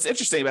fact, what's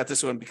interesting about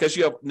this one, because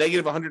you have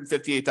negative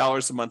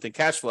 $158 a month in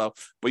cash flow,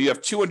 but you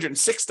have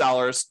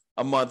 $206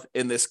 a month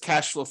in this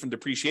cash flow from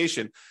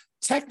depreciation,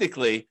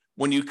 technically,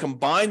 when you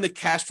combine the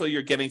cash flow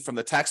you're getting from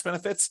the tax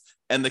benefits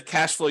and the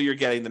cash flow you're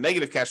getting, the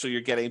negative cash flow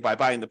you're getting by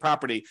buying the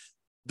property,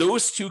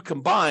 those two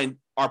combined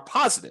are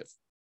positive.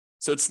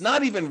 So it's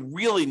not even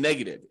really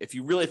negative if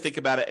you really think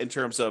about it in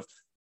terms of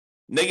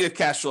negative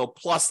cash flow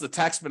plus the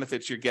tax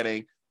benefits you're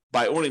getting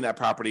by owning that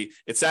property.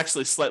 It's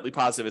actually slightly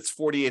positive. It's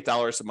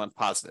 $48 a month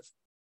positive,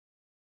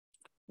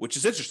 which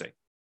is interesting.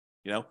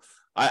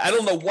 I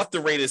don't know what the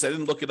rate is. I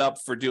didn't look it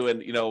up for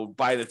doing,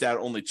 buying it down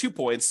only 2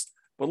 points,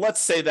 but let's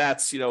say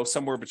that's,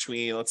 somewhere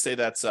between, let's say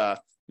that's,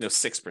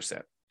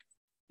 6%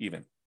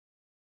 even.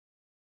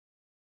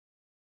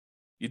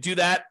 You do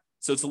that.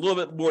 So it's a little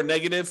bit more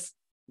negative.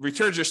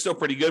 Returns are still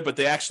pretty good, but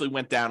they actually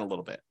went down a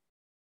little bit.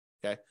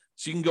 Okay.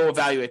 So you can go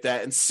evaluate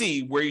that and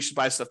see where you should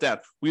buy stuff down.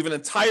 We have an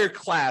entire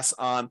class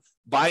on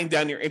buying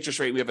down your interest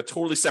rate. We have a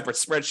totally separate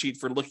spreadsheet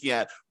for looking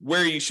at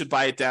where you should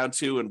buy it down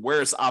to and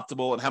where it's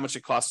optimal and how much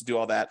it costs to do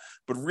all that.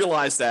 But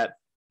realize that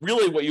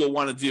really what you'll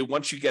want to do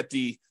once you get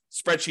the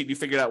spreadsheet, you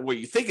figured out what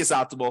you think is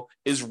optimal,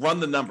 is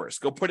run the numbers.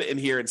 Go put it in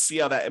here and see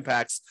how that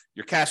impacts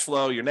your cash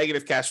flow, your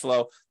negative cash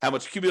flow, how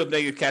much cumulative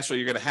negative cash flow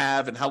you're going to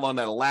have and how long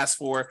that'll last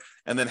for,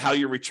 and then how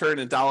your return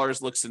in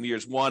dollars looks in year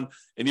one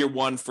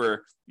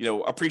for,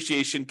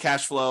 appreciation,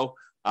 cash flow,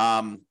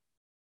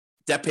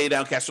 debt pay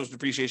down, cash flows,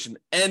 depreciation,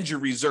 and your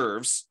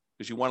reserves,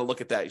 because you want to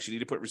look at that. You need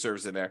to put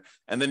reserves in there.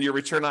 And then your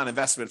return on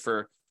investment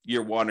for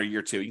year 1 or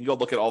year 2. You can go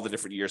look at all the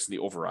different years in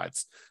the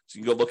overrides. So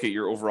you can go look at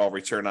your overall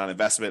return on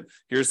investment.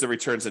 Here's the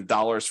returns in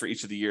dollars for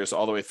each of the years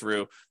all the way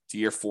through to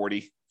year 40,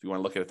 if you want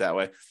to look at it that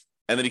way.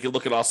 And then you can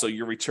look at also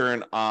your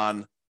return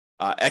on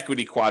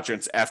equity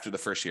quadrants after the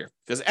first year.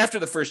 Because after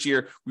the first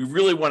year, we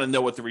really want to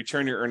know what the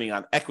return you're earning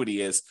on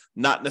equity is,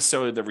 not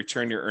necessarily the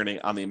return you're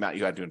earning on the amount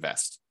you had to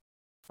invest.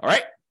 All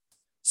right?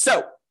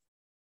 So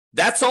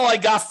that's all I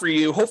got for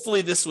you.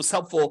 Hopefully this was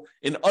helpful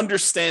in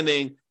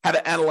understanding how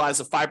to analyze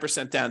a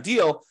 5% down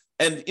deal.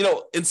 And,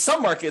 in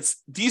some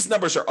markets, these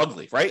numbers are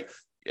ugly, right?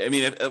 I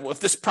mean, if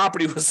this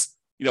property was,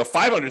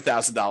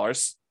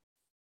 $500,000,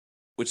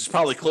 which is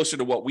probably closer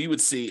to what we would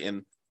see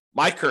in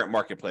my current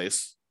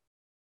marketplace,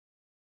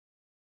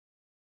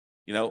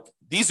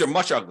 these are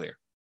much uglier.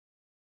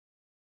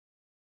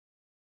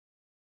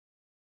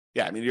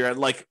 Yeah, I mean, you're at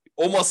like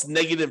almost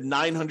negative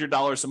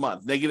 $900 a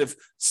month, negative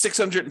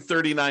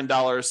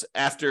 $639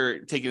 after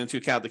taking into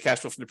account the cash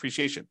flow from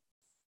depreciation.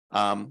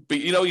 But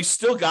you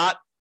still got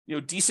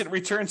decent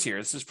returns here.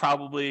 This is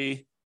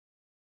probably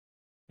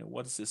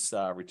what is this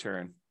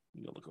return?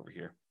 You go look over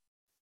here.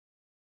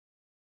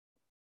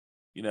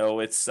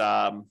 It's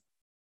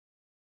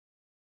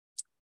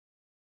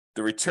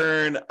the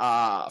return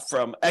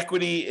from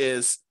equity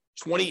is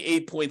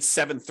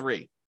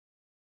 28.73.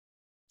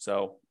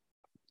 So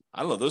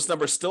I don't know. Those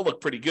numbers still look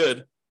pretty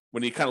good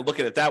when you kind of look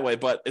at it that way,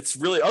 but it's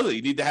really ugly.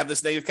 You need to have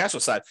this negative cash flow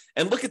side.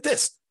 And look at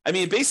this. I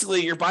mean,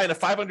 basically, you're buying a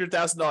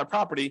 $500,000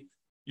 property.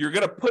 You're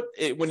going to put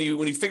it when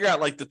you figure out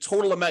like the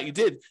total amount you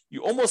did.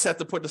 You almost have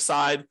to put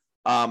aside,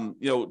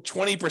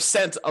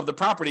 20% of the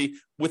property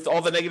with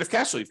all the negative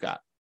cash flow you've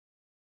got.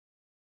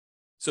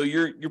 So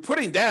you're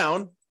putting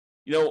down,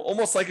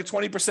 almost like a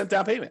 20%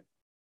 down payment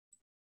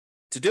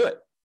to do it.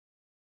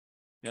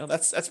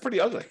 That's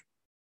pretty ugly.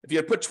 If you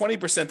had put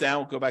 20%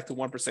 down, go back to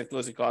 1%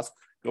 closing costs,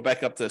 go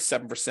back up to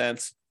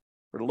 7%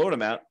 for the loan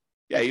amount,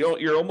 yeah,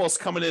 you're almost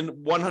coming in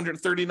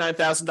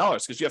 $139,000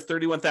 because you have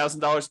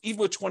 $31,000 even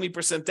with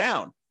 20%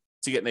 down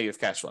to get negative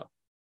cash flow.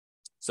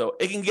 So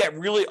it can get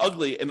really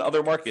ugly in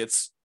other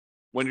markets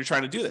when you're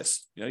trying to do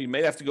this. You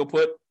may have to go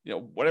put,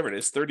 whatever it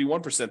is,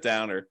 31%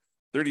 down or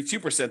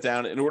 32%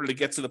 down in order to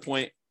get to the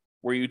point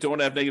where you don't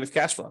have negative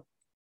cash flow.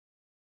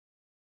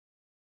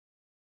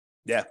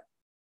 Yeah,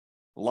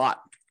 a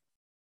lot.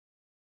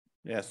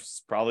 Yes,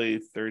 it's probably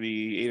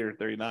 38 or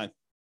 39.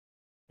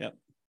 Yep.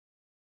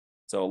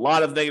 So a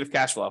lot of negative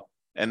cash flow,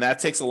 and that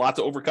takes a lot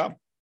to overcome.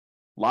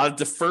 A lot of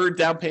deferred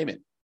down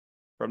payment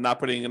from not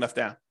putting enough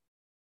down.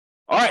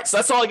 All right, so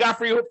that's all I got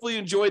for you. Hopefully you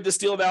enjoyed this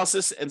deal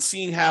analysis and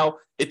seeing how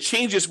it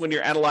changes when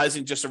you're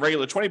analyzing just a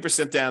regular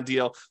 20% down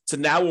deal to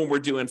now when we're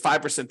doing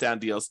 5% down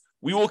deals.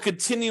 We will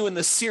continue in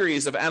this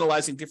series of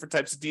analyzing different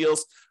types of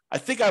deals. I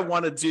think I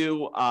want to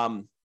do, I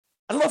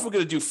don't know if we're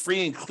going to do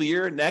free and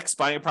clear next,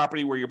 buying a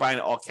property where you're buying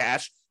it all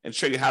cash and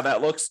show you how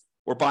that looks,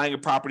 or buying a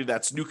property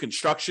that's new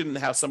construction and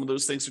how some of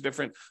those things are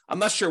different. I'm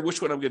not sure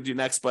which one I'm going to do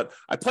next, but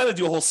I plan to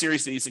do a whole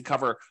series of these and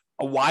cover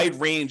a wide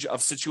range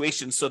of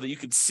situations so that you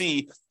can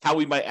see how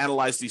we might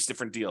analyze these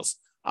different deals.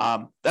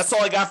 That's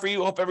all I got for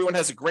you. Hope everyone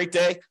has a great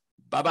day.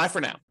 Bye-bye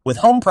for now. With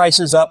home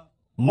prices up,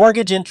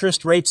 mortgage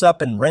interest rates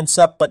up, and rents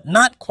up, but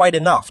not quite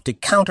enough to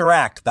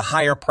counteract the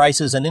higher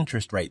prices and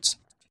interest rates,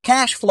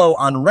 cash flow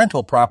on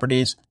rental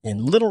properties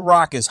in Little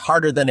Rock is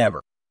harder than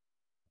ever.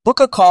 Book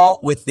a call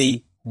with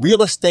the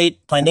Real Estate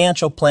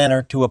Financial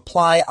Planner to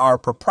apply our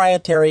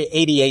proprietary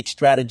 88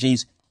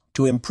 strategies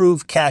to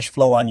improve cash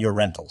flow on your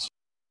rentals.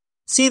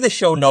 See the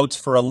show notes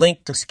for a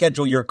link to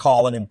schedule your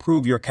call and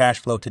improve your cash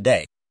flow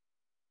today.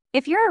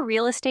 If you're a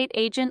real estate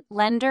agent,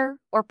 lender,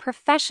 or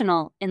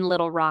professional in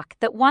Little Rock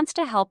that wants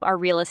to help our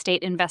real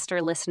estate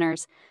investor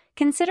listeners,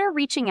 consider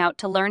reaching out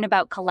to learn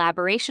about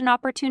collaboration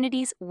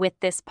opportunities with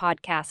this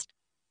podcast.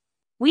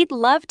 We'd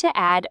love to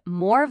add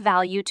more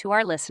value to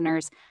our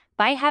listeners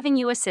by having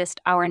you assist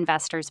our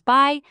investors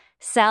buy,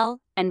 sell,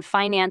 and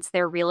finance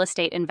their real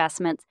estate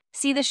investments.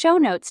 See the show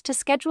notes to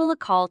schedule a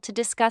call to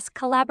discuss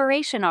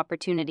collaboration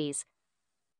opportunities.